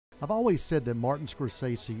I've always said that Martin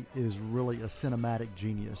Scorsese is really a cinematic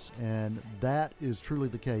genius, and that is truly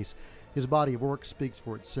the case. His body of work speaks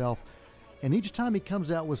for itself, and each time he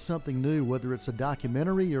comes out with something new, whether it's a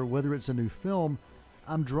documentary or whether it's a new film,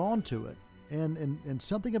 I'm drawn to it. And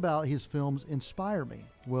something about his films inspire me.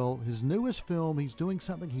 Well, his newest film, he's doing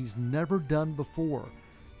something he's never done before.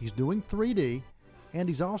 He's doing 3D, and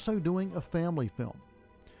he's also doing a family film.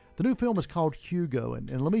 The new film is called Hugo,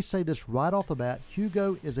 and let me say this right off the bat.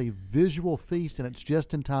 Hugo is a visual feast, and it's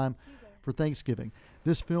just in time for Thanksgiving.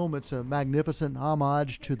 This film, it's a magnificent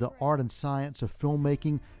homage to the art and science of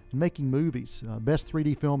filmmaking and making movies. Best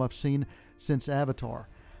 3D film I've seen since Avatar.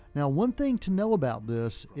 Now, one thing to know about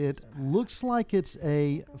this, it looks like it's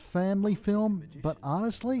a family film, but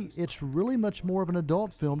honestly, it's really much more of an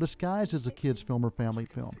adult film disguised as a kid's film or family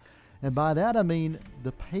film. And by that I mean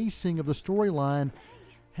the pacing of the storyline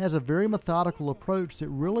has a very methodical approach that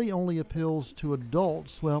really only appeals to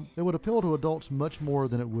adults. Well, it would appeal to adults much more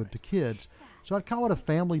than it would to kids. So I'd call it a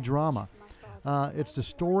family drama. It's the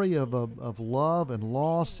story of love and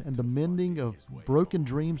loss and the mending of broken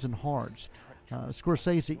dreams and hearts.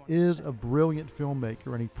 Scorsese is a brilliant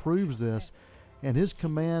filmmaker, and he proves this, and his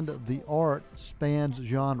command of the art spans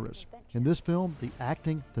genres. In this film, the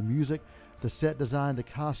acting, the music, the set design, the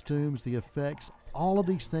costumes, the effects, all of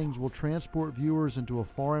these things will transport viewers into a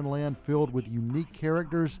foreign land filled with unique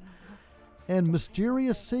characters and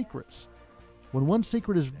mysterious secrets. When one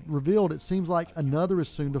secret is revealed, it seems like another is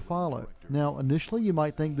soon to follow. Now, initially, you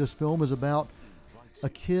might think this film is about a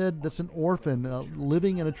kid that's an orphan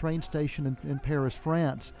living in a train station in Paris,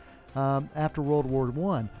 France, after World War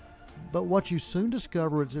I. But what you soon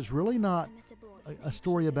discover is it's really not a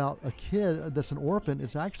story about a kid that's an orphan.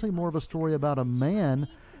 It's actually more of a story about a man,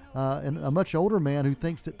 and a much older man, who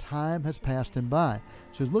thinks that time has passed him by.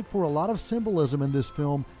 So look for a lot of symbolism in this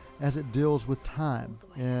film as it deals with time.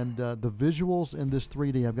 And the visuals in this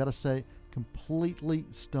 3D, I've got to say, completely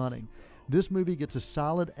stunning. This movie gets a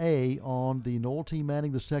solid A on the Noel T.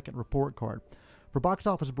 Manning II report card. For Box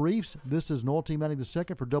Office Briefs, this is Noel T. Manning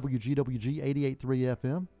II for WGWG 88.3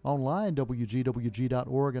 FM, online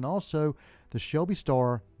WGWG.org, and also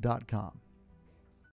theshelbystar.com.